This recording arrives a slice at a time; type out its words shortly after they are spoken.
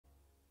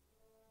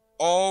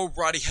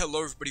Alrighty,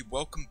 hello everybody,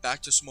 welcome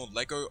back to some more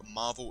LEGO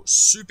Marvel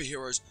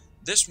Superheroes.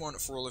 This one,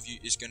 for all of you,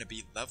 is going to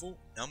be level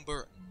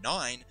number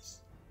 9,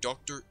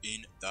 Doctor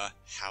in the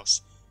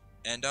House.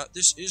 And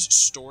this is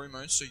story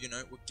mode, so you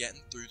know, we're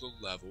getting through the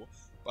level.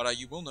 But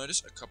you will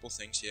notice a couple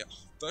things here.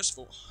 First of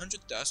all,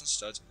 100,000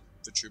 studs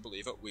for True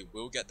Believer. We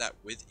will get that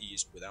with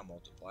ease with our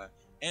multiplier.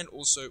 And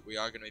also, we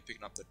are going to be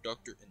picking up the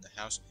Doctor in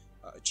the House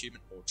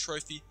achievement or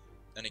trophy.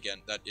 And again,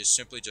 that is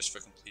simply just for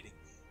completing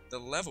the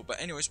level. But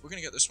anyways, we're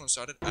going to get this one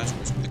started as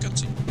always with the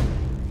cutscene.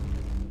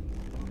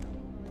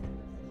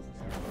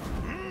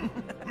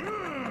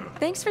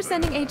 Thanks for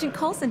sending Agent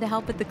Coulson to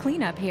help with the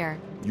cleanup here.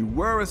 You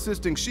were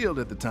assisting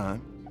S.H.I.E.L.D. at the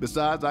time.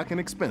 Besides, I can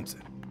expense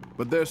it.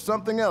 But there's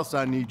something else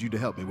I need you to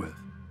help me with.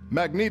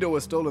 Magneto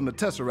has stolen the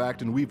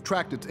Tesseract and we've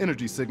tracked its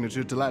energy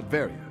signature to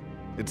Latveria.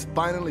 It's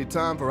finally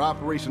time for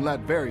Operation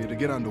Latveria to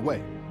get underway.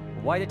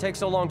 Why'd it take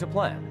so long to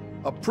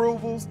plan?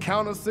 Approvals,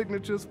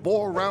 counter-signatures,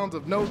 4 rounds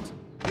of notes.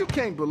 You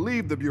can't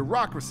believe the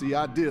bureaucracy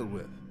I deal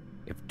with.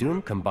 If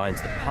Doom combines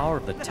the power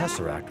of the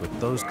Tesseract with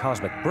those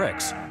cosmic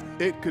bricks...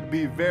 It could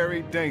be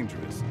very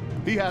dangerous.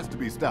 He has to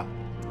be stopped.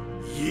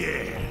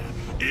 Yeah,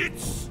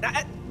 it's...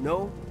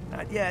 No,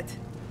 not yet.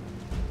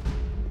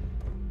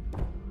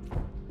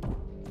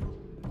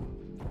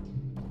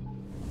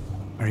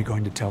 Are you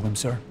going to tell them,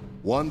 sir?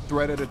 One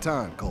threat at a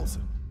time,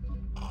 Coulson.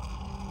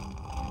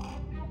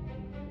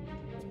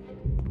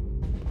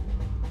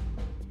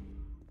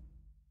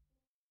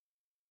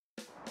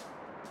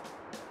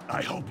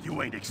 I hope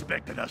you ain't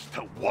expecting us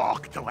to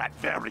walk to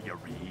Latveria,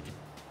 Reed.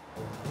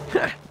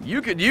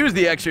 You could use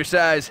the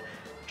exercise.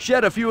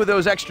 Shed a few of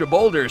those extra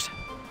boulders.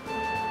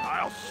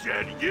 I'll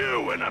shed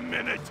you in a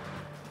minute.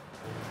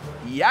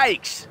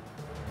 Yikes!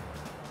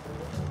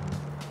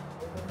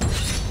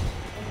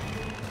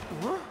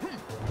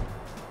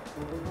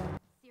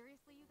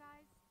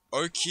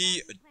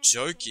 Okie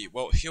dokie.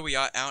 Well, here we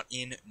are out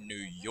in New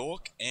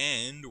York,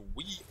 and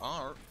we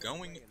are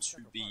going to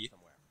be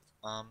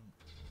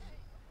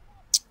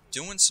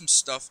doing some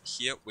stuff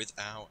here with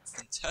our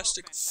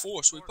Fantastic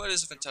Four. So we played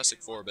as a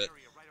Fantastic Four a bit,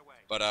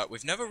 but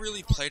we've never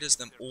really played as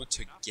them all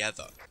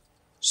together.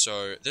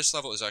 So this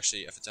level is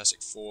actually a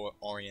Fantastic Four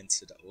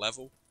oriented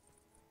level.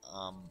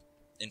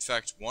 In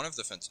fact, two of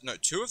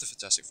the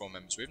Fantastic Four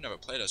members we've never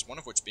played as, one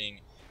of which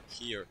being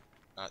here,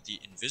 the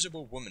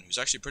Invisible Woman, who's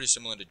actually pretty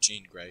similar to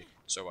Jean Grey.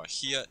 So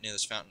here, near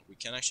this fountain, we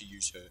can actually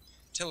use her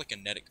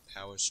telekinetic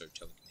powers, so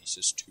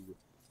telekinesis, to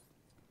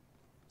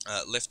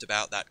lift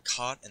about that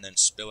cart and then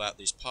spill out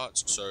these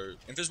parts. So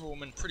Invisible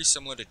Woman, pretty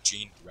similar to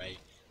Jean Grey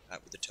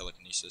with the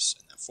telekinesis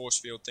and that force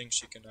field thing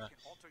she can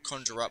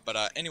conjure up.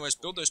 But anyways,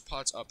 build those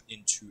parts up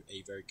into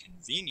a very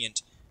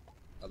convenient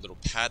little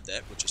pad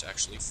there, which is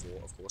actually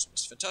for, of course,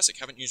 Mr. Fantastic.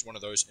 Haven't used one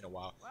of those in a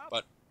while,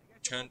 but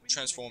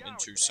transform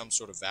into some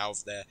sort of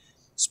valve there.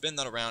 Spin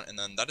that around, and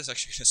then that is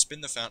actually going to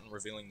spin the fountain,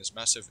 revealing this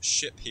massive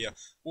ship here.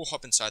 We'll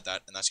hop inside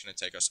that, and that's going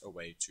to take us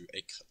away to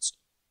a cutscene.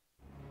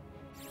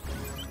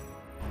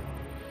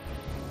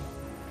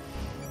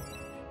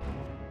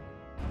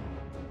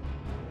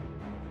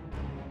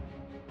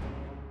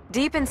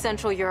 Deep in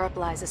Central Europe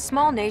lies a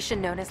small nation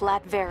known as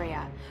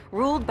Latveria,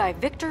 ruled by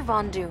Victor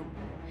Von Doom.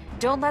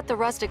 Don't let the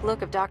rustic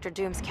look of Dr.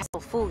 Doom's castle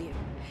fool you.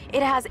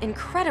 It has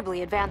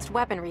incredibly advanced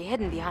weaponry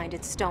hidden behind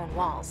its stone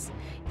walls.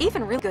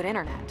 Even really good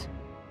internet.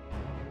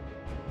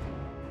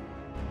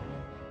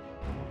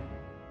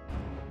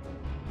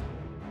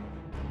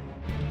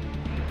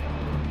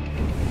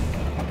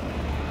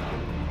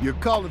 You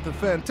call it the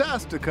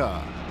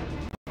Fantastica.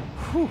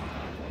 Whew.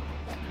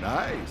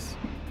 Nice.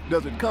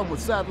 Does it come with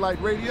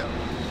satellite radio?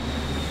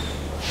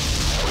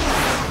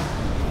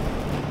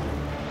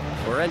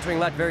 We're entering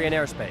Latverian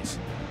airspace.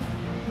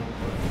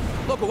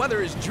 Local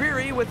weather is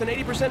dreary with an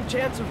 80%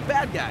 chance of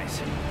bad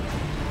guys.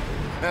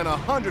 And a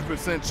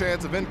 100%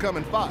 chance of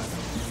incoming fire.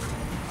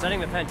 Setting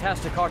the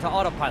Fantastic car to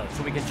autopilot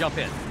so we can jump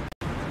in.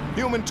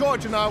 Human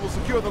Torch and I will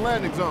secure the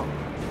landing zone.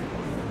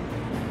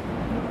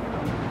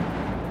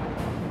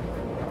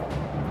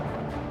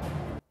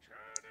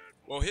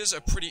 Well, here's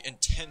a pretty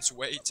intense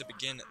way to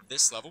begin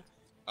this level.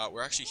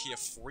 We're actually here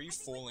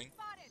free-falling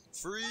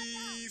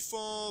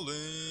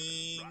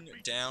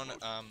down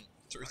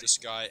through the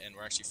sky, and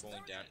we're actually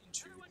falling down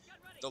into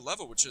the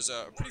level, which is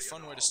a pretty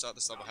fun way to start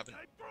this level. Haven't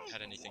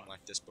had anything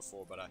like this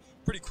before, but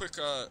pretty quick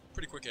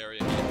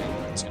area here.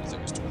 And it's going to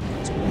take us to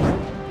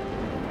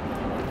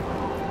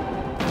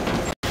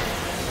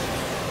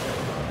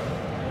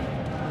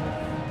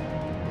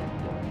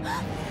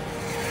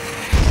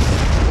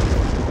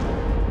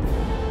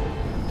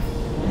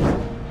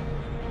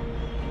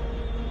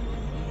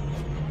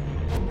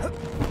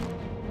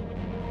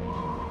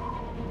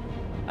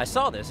I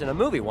saw this in a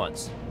movie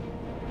once.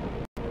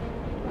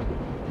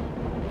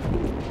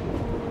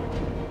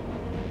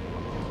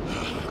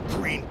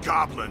 Green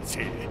Goblin's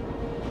here.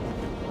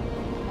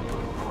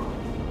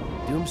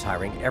 Doom's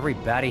hiring every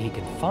baddie he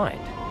can find.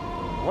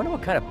 I wonder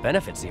what kind of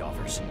benefits he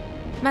offers.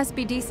 Must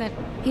be decent.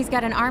 He's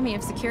got an army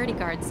of security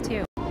guards,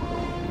 too.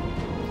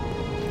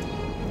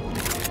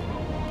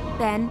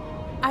 Ben,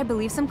 I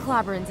believe some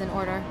clobbering's in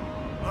order.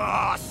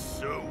 Ah,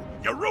 Sue!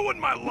 You ruined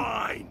my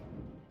line!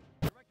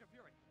 Director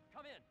Fury,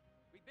 come in.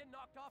 We've been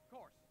knocked off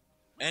course.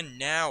 And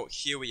now,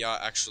 here we are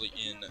actually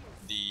in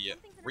the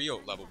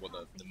real level,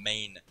 well, the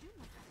main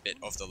bit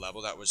of the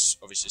level. That was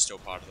obviously still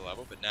part of the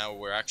level, but now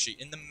we're actually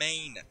in the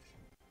main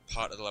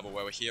part of the level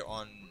where we're here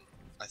on,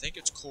 I think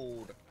it's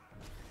called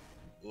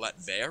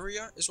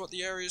Latveria is what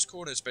the area is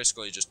called. It's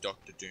basically just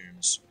Dr.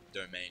 Doom's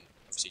domain.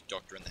 Obviously,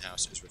 Doctor in the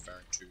house is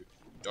referring to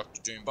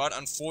Dr. Doom, but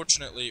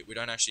unfortunately, we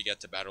don't actually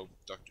get to battle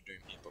Dr. Doom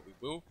here, but we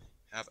will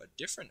have a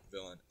different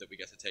villain that we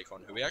get to take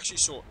on, who we actually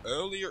saw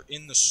earlier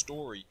in the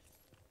story,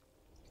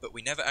 but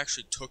we never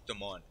actually took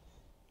them on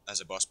as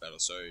a boss battle,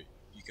 so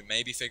you can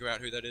maybe figure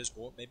out who that is,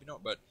 or maybe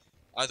not, but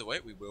either way,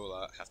 we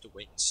will have to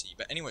wait and see.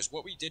 But anyways,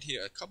 what we did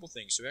here, a couple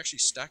things. So we actually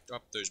stacked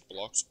up those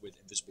blocks with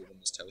Invisible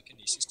Woman's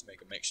telekinesis to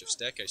make a makeshift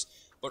staircase.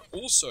 But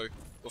also,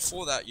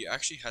 before that, you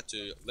actually had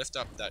to lift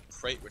up that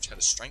crate which had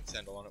a strength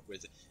handle on it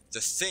with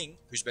the Thing,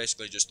 who's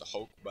basically just the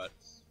Hulk, but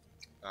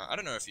I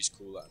don't know if he's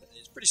cool.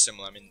 It's pretty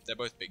similar. I mean, they're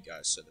both big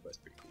guys, so they're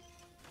both pretty cool.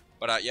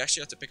 But you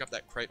actually had to pick up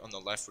that crate on the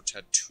left, which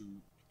had 2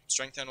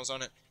 strength handles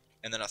on it.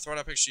 And then I throw it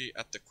up actually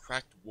at the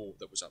cracked wall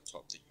that was up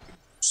top that you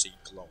could see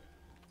glowing.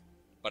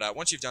 But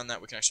once you've done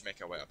that, we can actually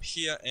make our way up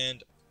here,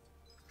 and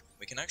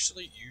we can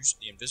actually use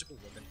the Invisible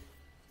Woman,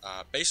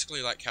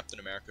 basically like Captain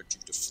America, to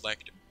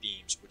deflect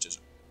beams, which is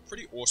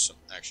pretty awesome,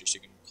 actually. So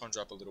you can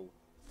conjure up a little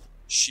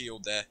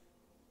shield there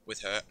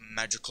with her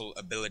magical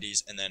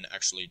abilities, and then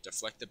actually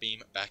deflect the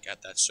beam back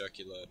at that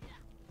circular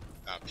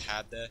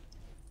pad there.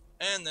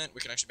 And then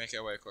we can actually make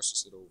our way across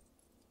this little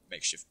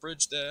makeshift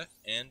bridge there,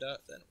 and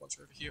then once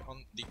we're over here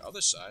on the other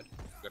side,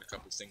 we've got a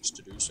couple of things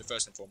to do. So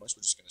first and foremost,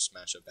 we're just going to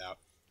smash about,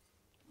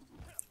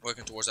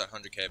 working towards that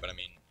 100k, but I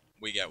mean,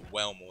 we get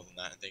well more than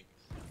that. I think,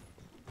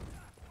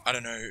 I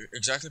don't know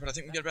exactly, but I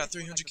think we get about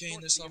 300k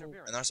in this level,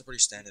 and that's a pretty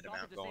standard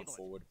amount going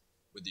forward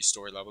with these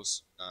story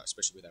levels,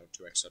 especially with our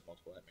 2x stud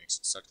multiplier. It makes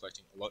stud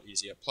collecting a lot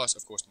easier, plus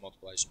of course the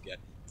multipliers you get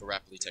for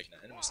rapidly taking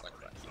out enemies like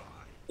that here.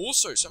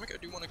 Also, something I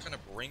do want to kind of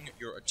bring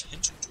your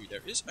attention to,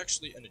 there is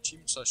actually an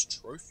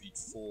achievement/trophy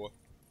for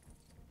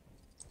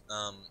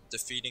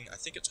defeating, I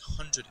think it's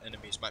 100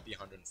 enemies, might be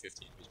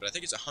 150 enemies, but I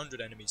think it's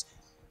 100 enemies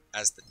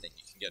as the Thing.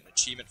 You can get an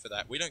achievement for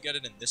that. We don't get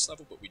it in this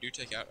level, but we do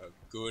take out a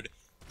good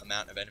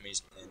amount of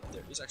enemies, and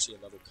there is actually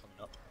a level coming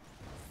up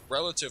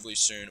relatively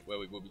soon where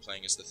we will be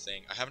playing as the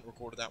Thing. I haven't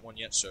recorded that one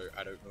yet, so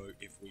I don't know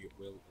if we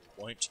will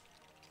or won't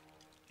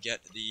get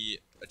the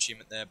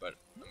achievement there, but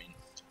I mean,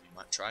 we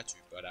might try to.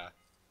 But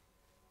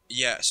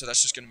yeah, so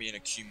that's just going to be an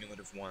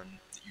accumulative one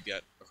that you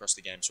get across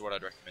the game. So what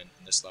I'd recommend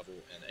in this level,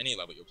 and any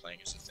level you're playing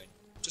as the Thing,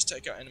 just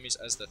take out enemies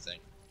as the Thing.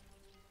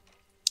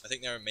 I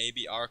think there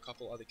maybe are a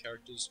couple other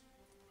characters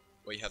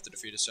where you have to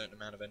defeat a certain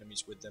amount of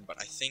enemies with them,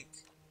 but I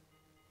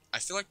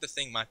feel like the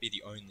Thing might be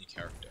the only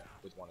character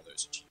with one of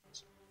those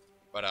achievements.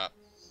 But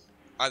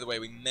either way,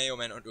 we may or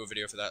may not do a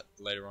video for that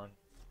later on.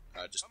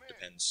 Just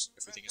depends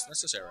if we think it's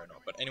necessary or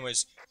not. But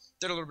anyways,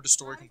 did a little bit of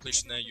story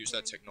completion there, used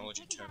that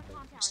technology terminal,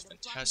 which is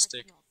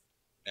fantastic,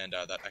 and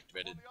that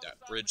activated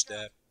that bridge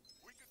there.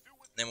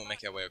 Then we'll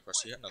make our way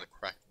across here, another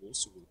cracked wall,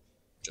 so we'll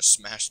just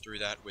smash through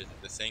that with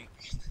the Thing.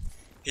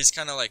 His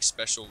kind of like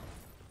special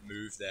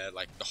move there,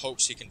 like the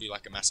Hulks, he can do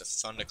like a massive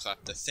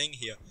thunderclap. The Thing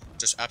here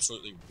just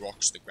absolutely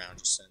rocks the ground,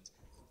 just sends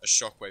a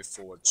shockwave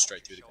forward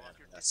straight through the ground.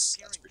 That's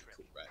pretty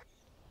cool, right?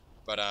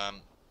 But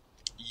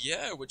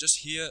yeah, we're just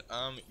here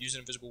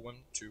using Invisible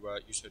Woman to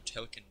use her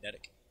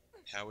telekinetic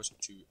powers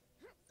to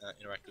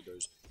interact with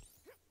those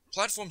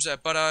platforms there.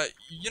 But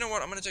you know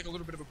what, I'm gonna take a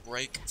little bit of a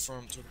break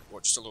from talking, or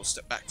just a little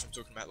step back from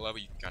talking about the level.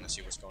 You can kind of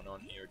see what's going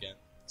on here again.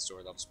 The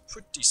story level's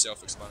pretty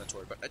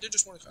self-explanatory, but I did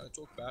just want to kind of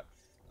talk about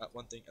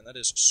one thing, and that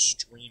is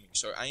streaming.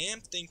 So I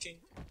am thinking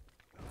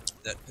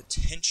that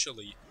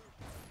potentially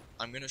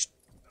I'm gonna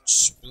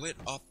split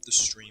up the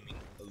streaming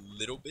a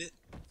little bit,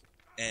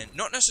 and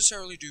not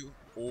necessarily do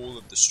all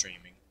of the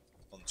streaming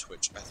on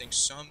Twitch. I think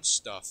some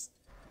stuff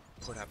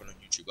could happen on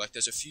YouTube. Like,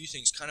 there's a few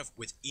things kind of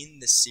within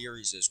the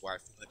series where I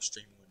feel like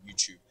streaming on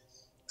YouTube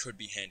could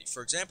be handy.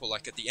 For example,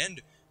 like at the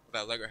end of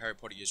our LEGO Harry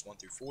Potter Years 1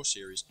 through 4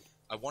 series,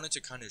 I wanted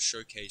to kind of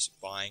showcase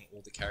buying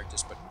all the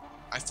characters, but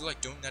I feel like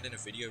doing that in a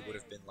video would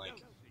have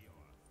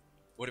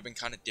been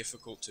kind of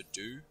difficult to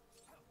do,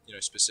 you know,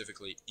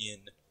 specifically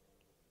in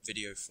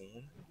video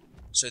form.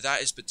 So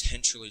that is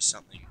potentially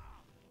something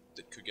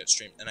that could get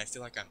streamed, and I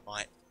feel like I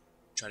might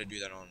try to do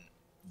that on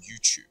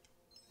YouTube,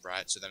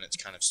 right? So then it's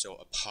kind of still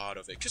a part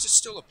of it, because it's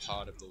still a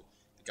part of the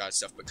guide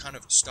stuff, but kind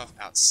of stuff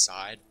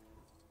outside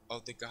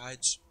of the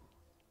guides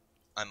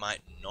I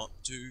might not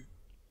do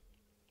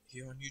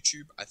here on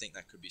YouTube. I think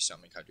that could be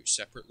something I do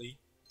separately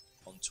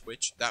on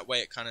Twitch. That way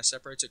it kind of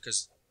separates it,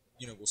 because,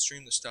 you know, we'll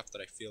stream the stuff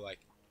that I feel like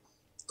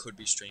could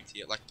be streamed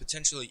here. Like,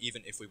 potentially,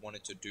 even if we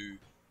wanted to do,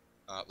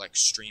 like,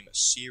 stream a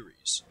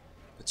series,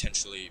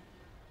 potentially,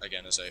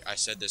 again, as I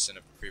said this in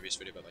a previous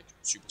video about, like,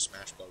 Super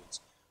Smash Bros.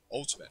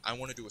 Ultimate, I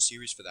want to do a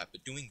series for that,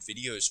 but doing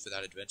videos for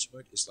that adventure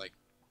mode is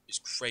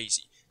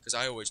crazy, because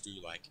I always do,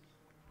 like,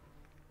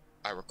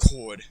 I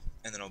record,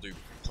 and then I'll do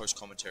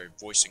post-commentary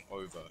voicing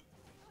over,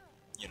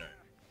 you know,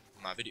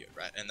 my video,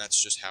 right? And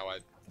that's just how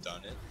I've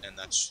done it, and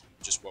that's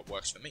just what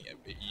works for me.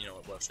 You know,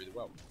 it works really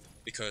well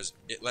because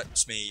it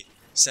lets me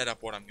set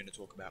up what I'm going to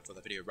talk about for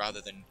the video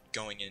rather than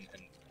going in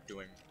and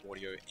doing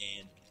audio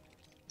and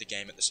the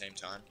game at the same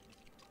time.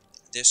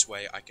 This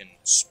way I can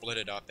split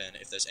it up, and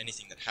if there's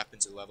anything that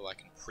happens at level, I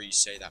can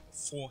pre-say that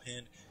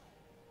beforehand.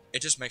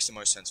 It just makes the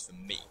most sense for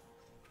me.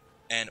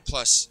 And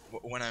plus,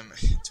 when I'm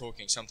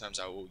talking, sometimes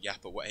I will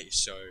yap away,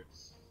 so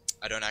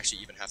I don't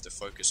actually even have to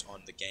focus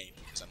on the game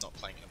because I'm not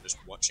playing it, I'm just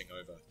watching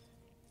over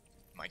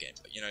my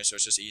gameplay, you know, so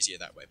it's just easier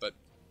that way. But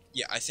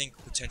yeah, I think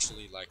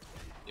potentially, like,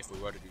 if we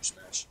were to do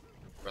Smash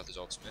Brothers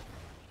Ultimate,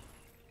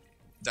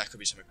 that could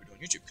be something we do on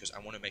YouTube, because I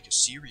want to make a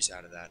series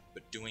out of that,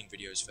 but doing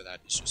videos for that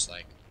is just,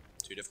 like,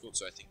 too difficult,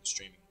 so I think the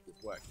streaming would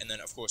work. And then,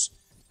 of course,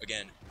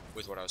 again,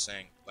 with what I was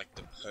saying, like,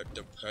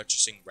 the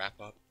purchasing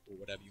wrap-up, or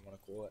whatever you want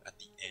to call it, at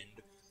the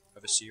end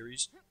of a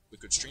series, we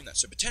could stream that.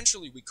 So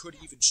potentially, we could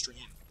even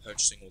stream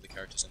purchasing all the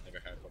characters in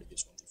LEGO Harry Potter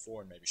Years 1 through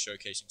 4, and maybe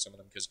showcasing some of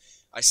them, because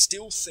I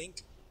still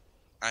think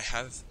I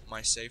have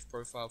my save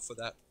profile for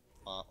that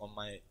on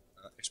my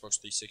Xbox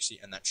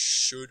 360, and that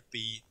should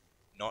be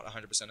not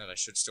 100%, and I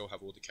should still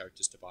have all the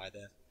characters to buy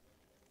there.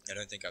 I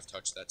don't think I've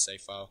touched that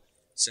save file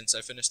since I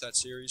finished that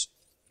series,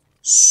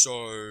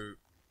 so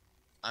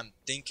I'm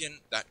thinking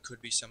that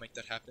could be something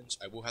that happens.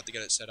 I will have to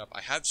get it set up.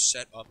 I have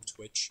set up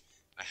Twitch.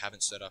 I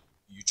haven't set up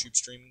YouTube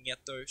streaming yet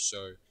though,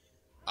 so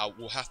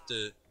we'll have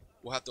to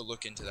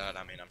look into that.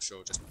 I mean, I'm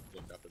sure just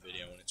look up a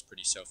video and it's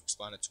pretty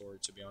self-explanatory,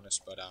 to be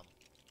honest. But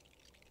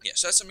yeah,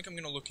 so that's something I'm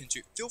gonna look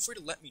into. Feel free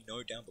to let me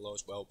know down below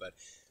as well. But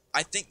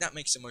I think that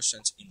makes the most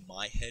sense in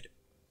my head.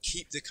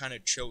 Keep the kind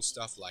of chill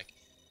stuff, like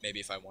maybe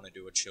if I want to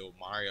do a chill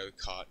Mario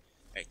Kart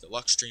 8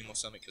 Deluxe stream or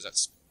something, because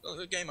that's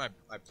a game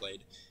I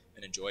played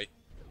and enjoy.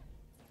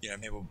 You know,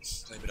 maybe we'll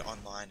play a bit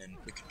online and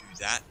we can do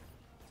that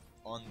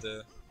on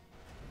the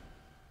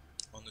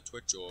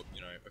Twitch, or,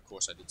 you know, of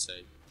course I did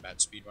say about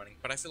speedrunning,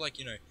 but I feel like,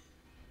 you know,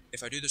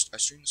 if I do this, I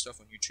stream the stuff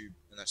on YouTube,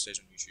 and that stays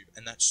on YouTube,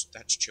 and that's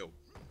chill.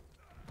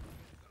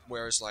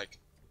 Whereas, like,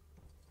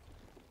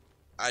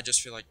 I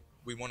just feel like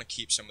we want to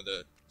keep some of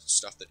the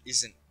stuff that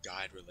isn't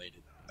guide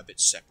related a bit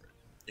separate,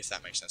 if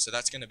that makes sense. So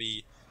that's going to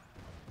be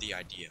the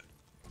idea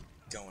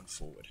going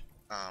forward.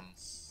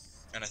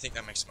 And I think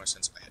that makes the most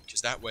sense in my head,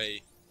 because that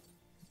way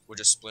we're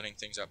just splitting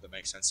things up that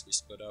makes sense to be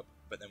split up,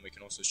 but then we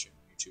can also stream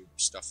YouTube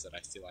stuff that I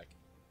feel like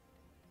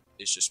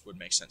it just would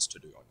make sense to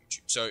do on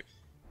YouTube. So,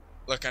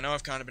 look, I know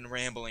I've kind of been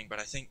rambling, but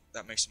I think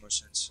that makes the most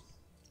sense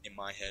in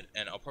my head,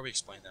 and I'll probably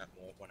explain that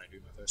more when I do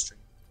my first stream,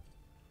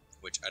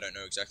 which I don't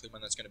know exactly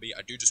when that's going to be.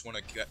 I do just want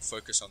to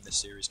focus on this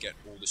series, get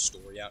all the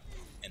story out,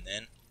 and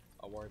then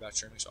I'll worry about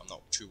streaming, so I'm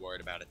not too worried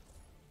about it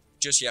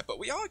just yet. But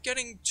we are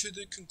getting to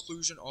the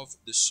conclusion of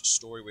this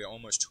story. We're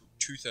almost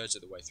two-thirds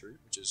of the way through,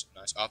 which is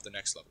nice. After the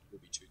next level,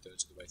 we'll be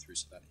two-thirds of the way through,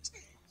 so that is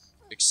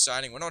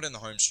exciting. We're not in the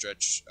home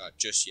stretch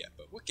just yet,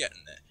 but we're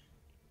getting there.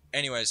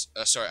 Anyways,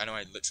 sorry, I know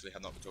I literally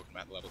have not been talking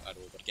about the level at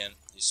all, but again,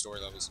 these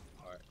story levels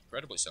are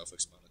incredibly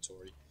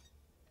self-explanatory.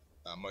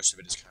 Most of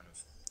it is kind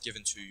of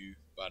given to you,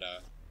 but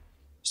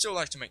still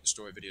like to make the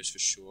story videos for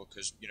sure,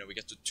 because, you know, we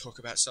get to talk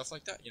about stuff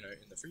like that, you know,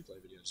 in the free play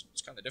videos.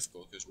 It's kind of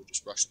difficult because we're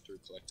just rushing through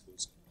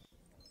collectibles and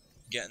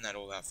getting that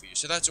all out for you.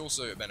 So that's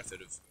also a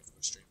benefit of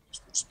streaming,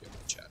 is we'll just be able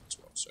to chat as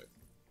well. So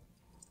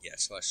yeah, /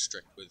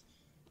 strict with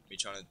me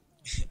trying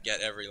to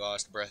get every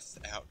last breath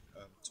out,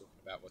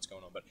 talking about what's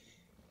going on. But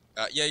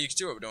yeah, you can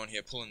see what we're doing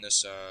here, pulling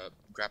this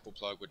grapple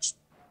plug, which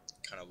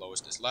kind of lowers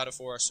this ladder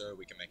for us, so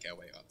we can make our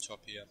way up top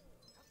here.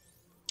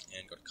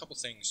 And got a couple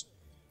things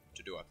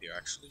to do up here,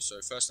 actually.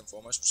 So first and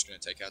foremost, we're just going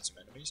to take out some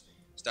enemies,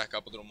 stack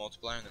up a little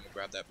multiplier, and then we'll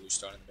grab that blue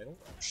star in the middle.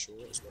 I'm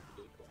sure is what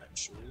we did, quite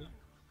surely.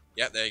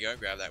 Yep, there you go,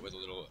 grab that with a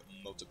little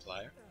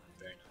multiplier.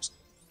 Very nice.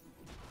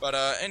 But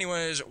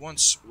anyways,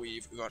 once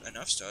we've got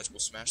enough stars, we'll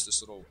smash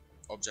this little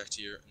object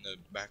here in the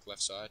back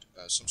left side,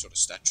 some sort of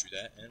statue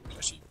there, and we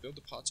actually build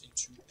the parts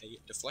into a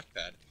deflect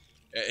pad.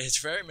 It's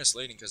very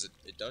misleading because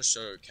it does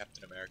show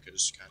Captain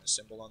America's kind of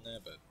symbol on there,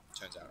 but it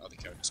turns out other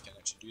characters can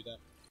actually do that.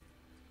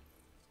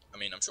 I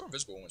mean, I'm sure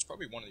Invisible Woman's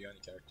probably one of the only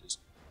characters,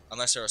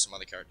 unless there are some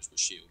other characters with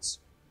shields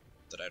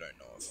that I don't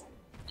know of.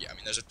 Yeah, I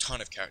mean, there's a ton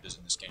of characters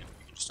in this game that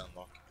you can just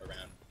unlock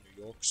around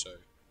New York, so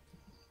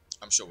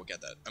I'm sure we'll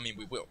get that. I mean,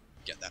 we will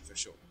get that for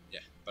sure,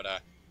 yeah.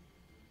 But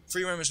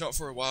free roam is not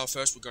for a while.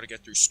 First, we've got to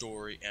get through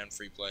story and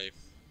free play,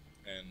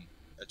 and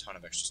a ton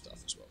of extra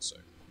stuff as well, so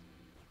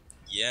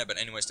yeah. But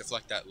anyways,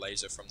 deflect that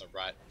laser from the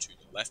right to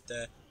the left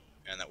there,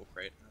 and that will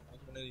create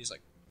one of these,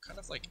 like, kind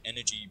of like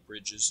energy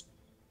bridges.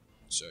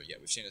 So yeah,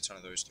 we've seen a ton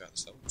of those throughout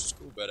this level, which is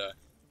cool. But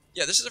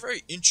yeah, this is a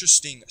very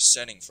interesting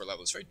setting for a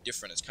level. It's very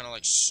different. It's kind of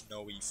like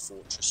snowy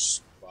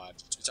fortress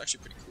vibes. It's actually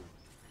pretty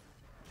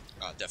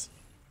cool.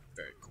 Definitely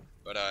very cool.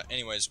 But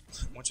anyways,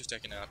 once we've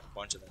taken out a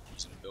bunch of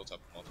enemies and built up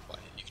a multiplier,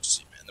 you can just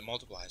see, man, the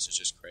multipliers are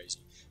just crazy.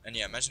 And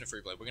yeah, imagine a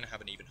free play, we're gonna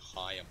have an even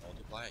higher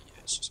multiplier.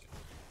 Yeah, it's just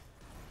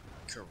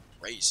gonna be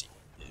crazy.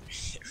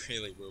 It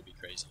really will be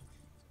crazy.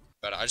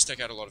 But I just take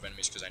out a lot of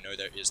enemies because I know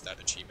there is that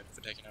achievement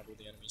for taking out all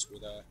the enemies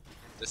with the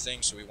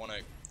thing, so we want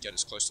to get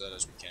as close to that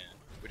as we can.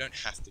 We don't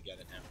have to get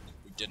it now.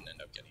 We didn't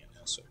end up getting it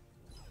now, so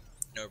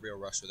no real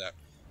rush with that.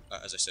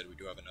 As I said, we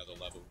do have another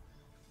level.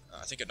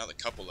 I think another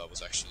couple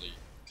levels actually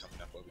coming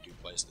up where we do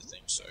play as the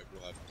thing, so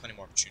we'll have plenty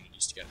more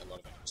opportunities to get a lot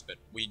of enemies. But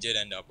we did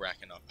end up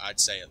racking up, I'd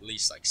say, at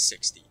least like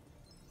 60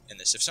 in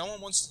this. If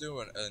someone wants to do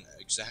an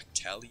exact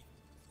tally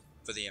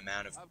for the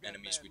amount of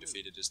enemies we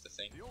defeated as the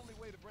thing,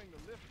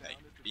 hey,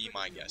 be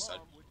my guest.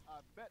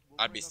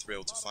 I'd be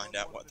thrilled to find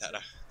out what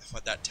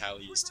that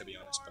tally is, to be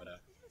honest. But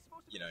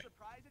you know,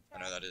 I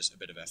know that is a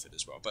bit of effort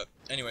as well. But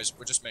anyways,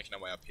 we're just making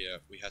our way up here.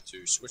 We had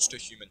to switch to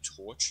Human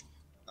Torch.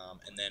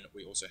 And then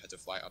we also had to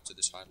fly up to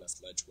this high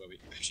left ledge where we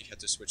actually had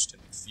to switch to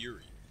Nick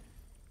Fury.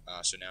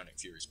 So now Nick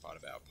Fury is part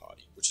of our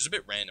party, which is a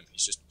bit random.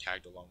 He's just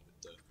tagged along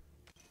with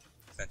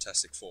the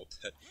Fantastic Four.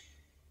 But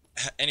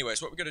anyways,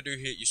 what we're going to do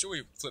here, you saw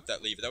we flipped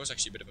that lever. That was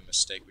actually a bit of a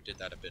mistake. We did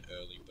that a bit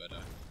early, but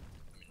I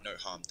mean, no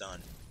harm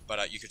done.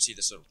 But you could see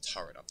this little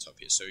turret up top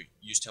here. So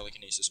use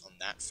telekinesis on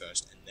that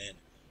first, and then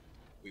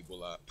we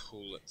will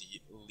pull the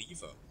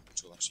lever,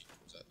 which will actually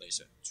cause that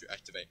laser to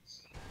activate.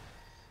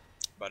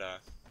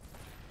 But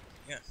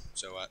yeah,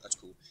 so that's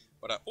cool.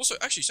 But also,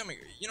 actually, something,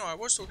 you know, I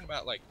was talking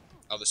about like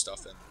other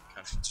stuff and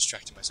kind of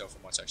distracting myself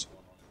from what's actually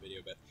going on in the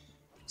video, but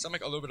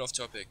something a little bit off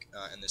topic,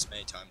 and this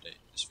may time date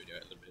this video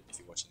a little bit if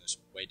you're watching this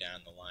way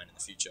down the line in the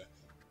future.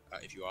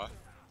 If you are,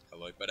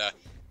 hello. But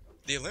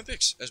the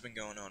Olympics has been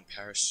going on.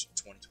 Paris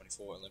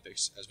 2024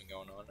 Olympics has been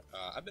going on.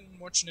 I've been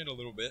watching it a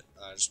little bit.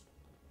 Just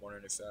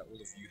wondering if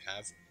all of you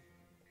have.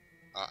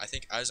 I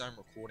think as I'm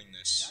recording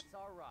this,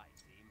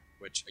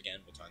 which again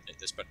we'll time date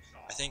this, but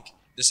I think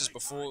this is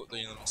before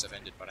the Olympics have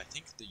ended, but I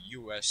think the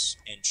US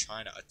and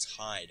China are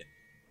tied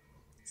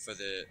for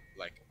the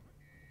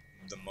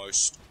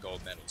most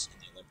gold medals in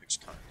the Olympics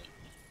currently,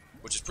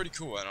 which is pretty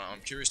cool, and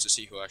I'm curious to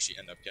see who will actually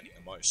end up getting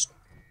the most.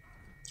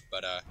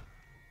 But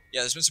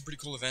yeah, there's been some pretty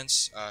cool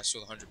events. I saw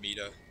the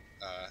 100-meter,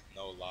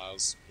 Noah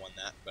Lyles won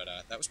that, but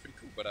that was pretty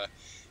cool. But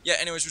yeah,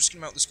 anyways, we're just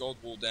gonna melt this gold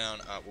wall down.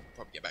 We'll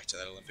probably get back to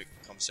that Olympic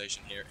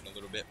conversation here in a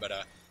little bit, but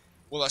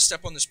we'll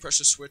step on this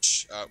pressure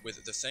switch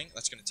with the thing.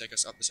 That's going to take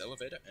us up this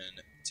elevator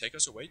and take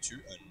us away to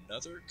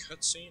another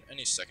cutscene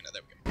any second.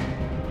 There we go.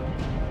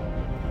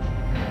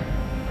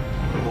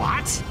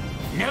 What?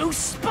 No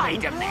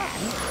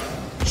Spider-Man?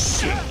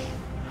 Shame.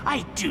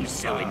 I do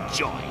so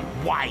enjoy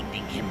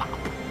winding him up.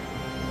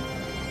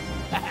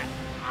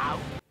 How?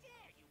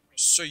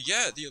 So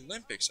yeah, the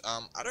Olympics.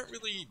 I don't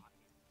really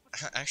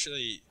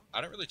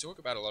talk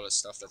about a lot of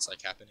stuff that's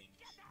like happening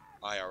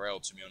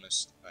IRL, to be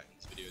honest, in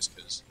these videos,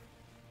 because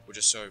we're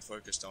just so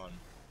focused on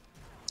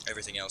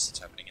everything else that's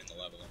happening in the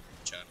level and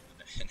the channel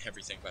and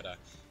everything. But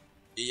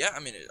yeah, I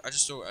mean, I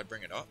just thought I'd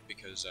bring it up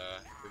because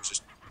it was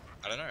just,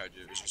 I don't know,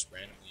 it was just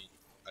randomly,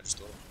 I just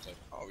thought of it. I was like,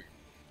 oh, we can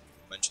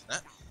mention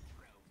that.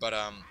 But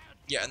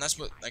yeah, and that's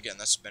what, again,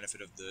 that's the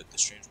benefit of the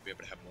streams. We'll be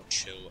able to have more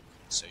chill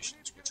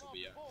conversations, which will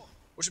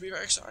be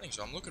very exciting.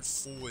 So I'm looking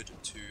forward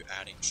to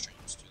adding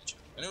streams to the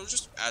channel, and it'll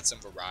just add some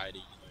variety,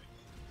 you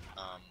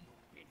know,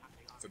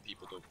 for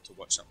people to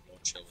watch something more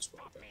chill as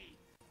well. But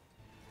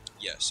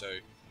yeah, so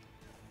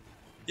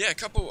yeah,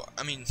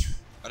 I mean,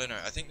 I don't know,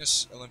 I think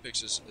this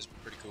Olympics is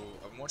pretty cool.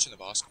 I've been watching the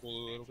basketball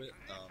a little bit.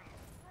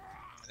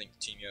 I think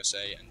Team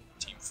USA and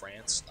Team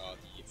France are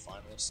the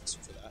finalists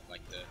for that.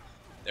 Like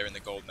they're in the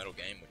gold medal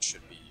game, which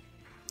should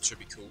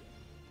be cool.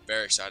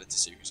 Very excited to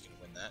see who's going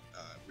to win that.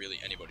 Really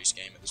anybody's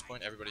game at this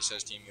point. Everybody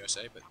says Team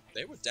USA, but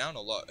they were down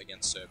a lot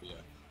against Serbia.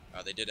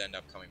 They did end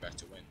up coming back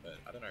to win, but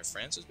I don't know,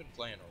 France has been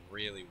playing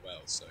really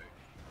well, so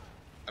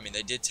I mean,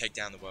 they did take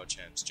down the world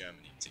champs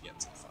Germany to get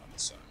to the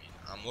finals, so I mean,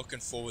 I'm looking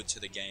forward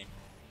to the game.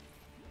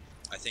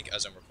 I think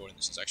as I'm recording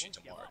this, it's actually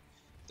tomorrow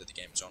that the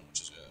game is on,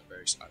 which is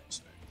very exciting,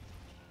 so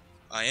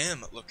I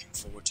am looking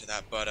forward to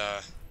that. But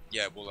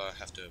yeah, we'll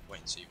have to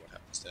wait and see what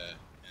happens there.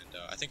 And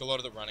I think a lot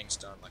of the running's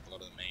done, like a lot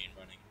of the main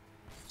running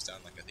is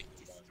done, like I think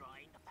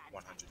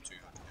 100,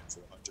 200, and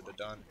 400 are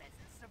done,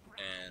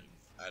 and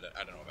I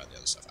don't know about the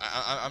other stuff.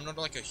 I'm not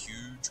like a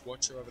huge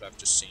watcher of it. I've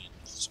just seen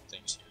some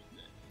things here and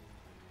there.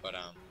 But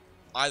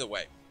either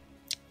way,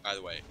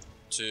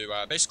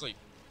 to basically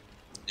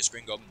this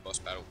Green Goblin boss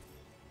battle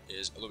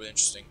is a little bit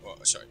interesting. Well,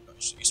 sorry, no,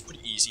 it's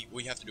pretty easy.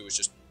 All you have to do is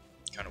just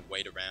kind of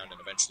wait around,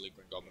 and eventually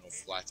Green Goblin will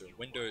fly through a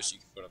window, so you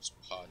can put up some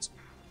parts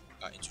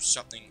into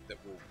something that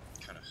will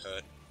kind of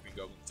hurt Green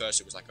Goblin.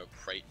 First, it was like a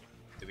crate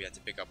that we had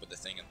to pick up with the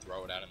thing and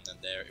throw it at him. Then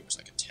there, it was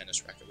like a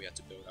tennis racket we had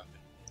to build up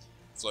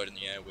and float in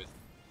the air with.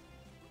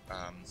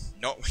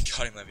 Not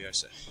Wingardium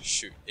Leviosa.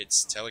 Shoot,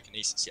 it's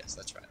telekinesis. Yes,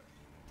 that's right.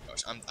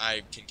 Gosh,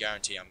 I can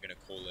guarantee I'm gonna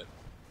call it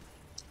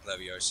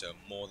Leviosa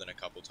more than a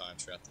couple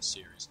times throughout the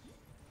series,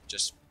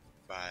 just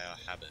by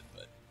habit.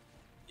 But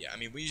yeah, I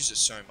mean, we use it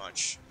so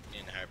much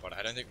in Harry Potter.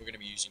 I don't think we're gonna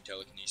be using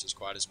telekinesis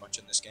quite as much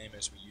in this game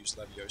as we use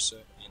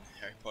Leviosa in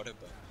Harry Potter.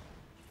 But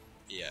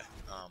yeah,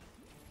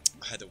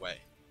 either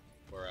way,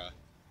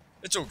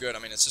 it's all good. I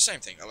mean, it's the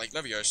same thing. Like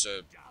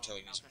Leviosa,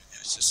 telekinesis,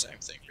 it's the same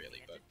thing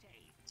really. But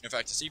in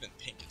fact, it's even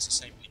pink. It's the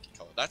same pinky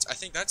color. I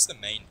think that's the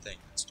main thing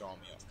that's throwing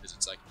me off, because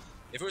it's like,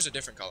 if it was a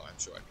different color, I'm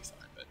sure I'd be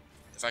fine. But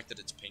the fact that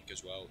it's pink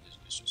as well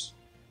is just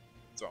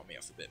throwing me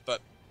off a bit.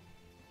 But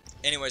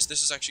Anyways,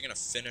 this is actually going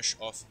to finish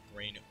off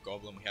Green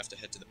Goblin. We have to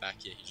head to the back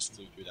here. He just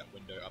flew through that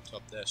window up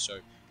top there. So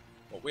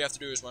what we have to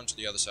do is run to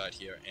the other side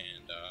here,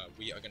 and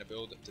we are going to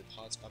build the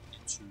parts up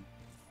into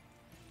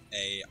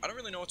a... I don't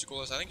really know what to call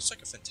this. I think it's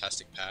like a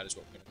fantastic pad is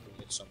what we're going to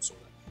call it. Some sort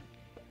of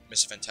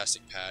Mr.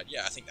 Fantastic pad.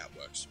 Yeah, I think that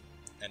works.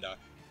 And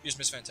use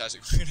Mr.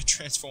 Fantastic. We're going to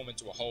transform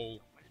into a whole,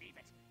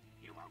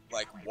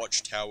 like,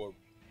 watchtower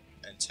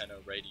antenna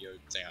radio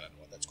thing. I don't know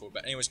what that's called.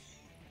 But anyways,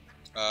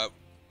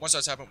 once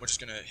that's happened, we're just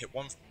going to hit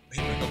one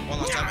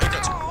last time. And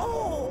that's...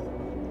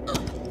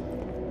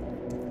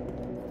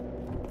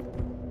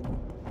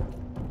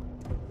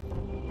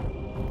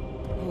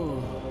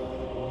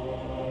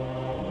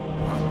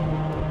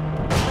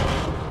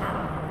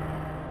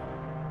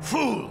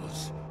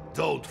 Fools!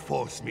 Don't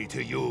force me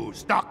to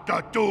use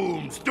Dr.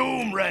 Doom's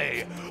Doom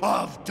Ray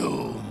of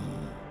Doom.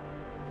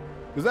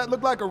 Does that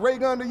look like a ray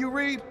gun to you,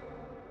 Reed?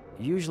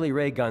 Usually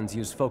ray guns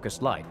use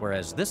focused light,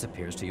 whereas this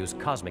appears to use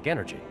cosmic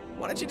energy.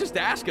 Why don't you just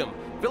ask him?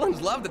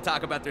 Villains love to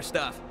talk about their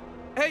stuff.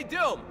 Hey,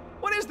 Doom,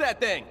 what is that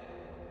thing?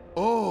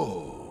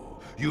 Oh,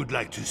 you'd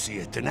like to see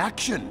it in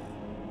action?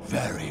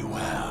 Very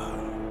well.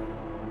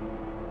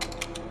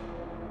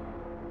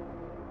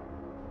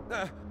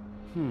 Huh?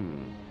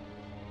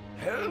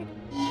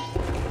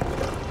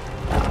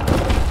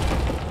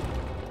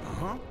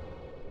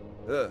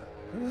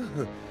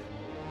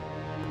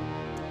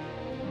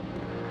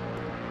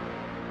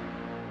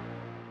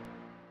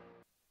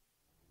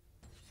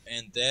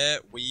 And there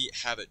we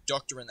have it.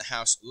 Doctor in the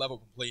house, level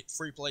complete.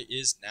 Free play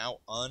is now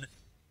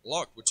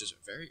unlocked, which is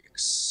very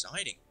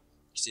exciting.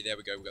 You see, there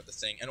we go. We got the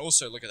thing. And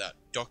also, look at that.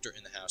 Doctor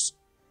in the house.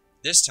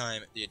 This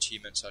time, the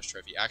achievement /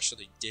 trophy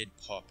actually did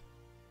pop.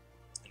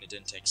 And it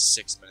didn't take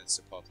 6 minutes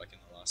to pop like in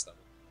the last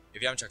level.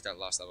 If you haven't checked out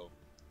the last level,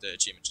 the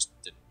achievement just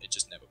didn't. It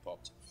just never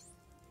popped.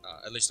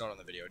 At least not on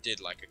the video. It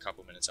did like a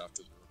couple minutes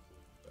after the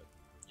recording. But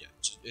yeah,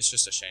 it's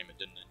just a shame it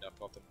didn't end up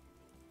popping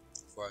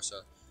for us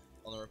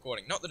on the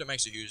recording. Not that it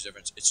makes a huge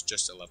difference. It's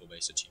just a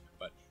level-based achievement.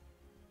 But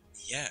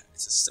yeah,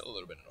 it's still a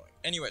little bit annoying.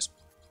 Anyways,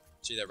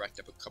 see, they racked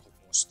up a couple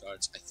more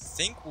studs. I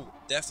think we'll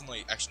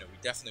definitely... Actually, no, we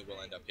definitely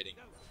will end up hitting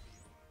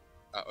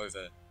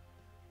over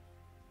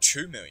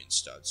 2 million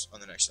studs on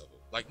the next level.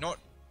 Like, not...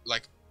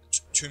 Like,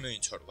 2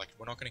 million total. Like,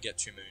 we're not going to get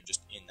 2 million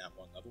just in that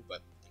one level,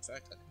 but in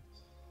fact, I think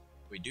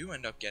we do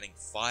end up getting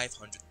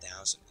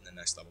 500,000 in the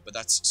next level. But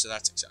that's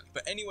exciting.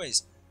 But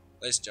anyways,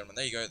 ladies and gentlemen,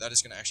 there you go. That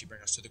is going to actually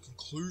bring us to the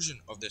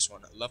conclusion of this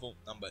one. Level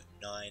number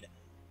 9,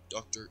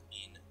 Doctor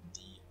in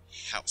the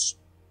House.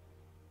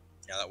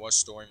 Now, that was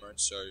story mode,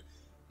 so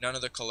none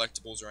of the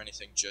collectibles or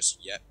anything just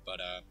yet, but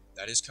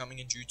that is coming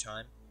in due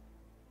time.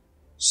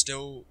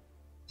 Still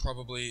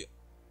probably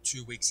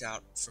 2 weeks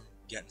out from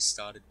getting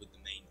started with the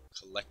main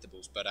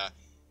collectibles, but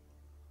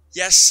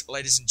yes,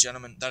 ladies and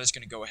gentlemen, that is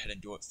going to go ahead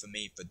and do it for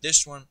me for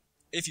this one.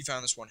 If you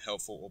found this one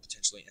helpful or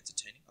potentially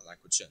entertaining, a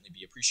like would certainly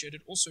be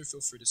appreciated. Also,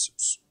 feel free to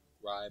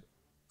subscribe,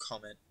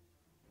 comment,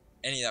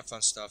 any of that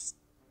fun stuff.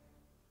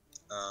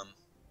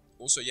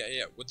 Also,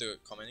 yeah, with the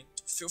commenting,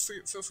 feel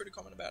free to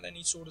comment about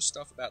any sort of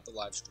stuff about the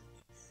live stream.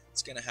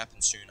 It's going to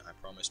happen soon, I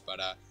promise. But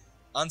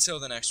until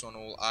the next one,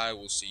 I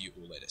will see you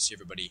all later. See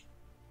everybody